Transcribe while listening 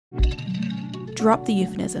Drop the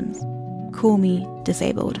euphemisms. Call me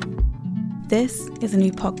disabled. This is a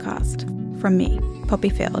new podcast from me, Poppy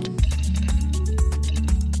Field.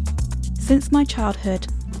 Since my childhood,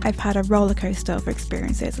 I've had a roller coaster of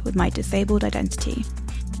experiences with my disabled identity.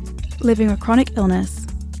 Living with chronic illness,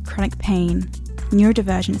 chronic pain,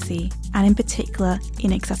 neurodivergency, and in particular,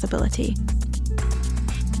 inaccessibility.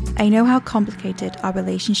 I know how complicated our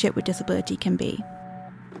relationship with disability can be.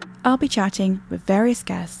 I'll be chatting with various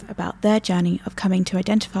guests about their journey of coming to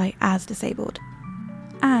identify as disabled,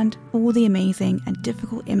 and all the amazing and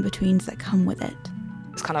difficult in-betweens that come with it.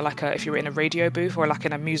 It's kind of like if you're in a radio booth or like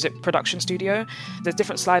in a music production studio, there's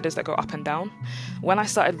different sliders that go up and down. When I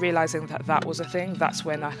started realising that that was a thing, that's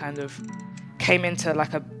when I kind of came into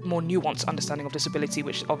like a more nuanced understanding of disability,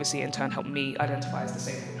 which obviously in turn helped me identify as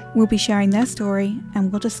disabled. We'll be sharing their story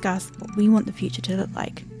and we'll discuss what we want the future to look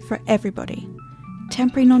like for everybody.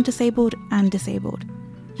 Temporary non-disabled and disabled,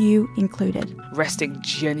 you included. Resting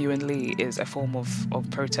genuinely is a form of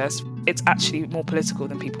protest. It's actually more political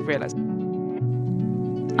than people realise.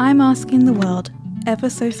 I'm asking the world, ever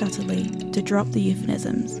so subtly, to drop the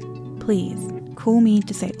euphemisms. Please, call me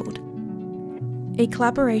disabled. A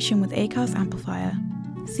collaboration with Acast Amplifier,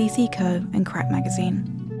 CC Co and Crack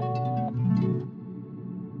Magazine.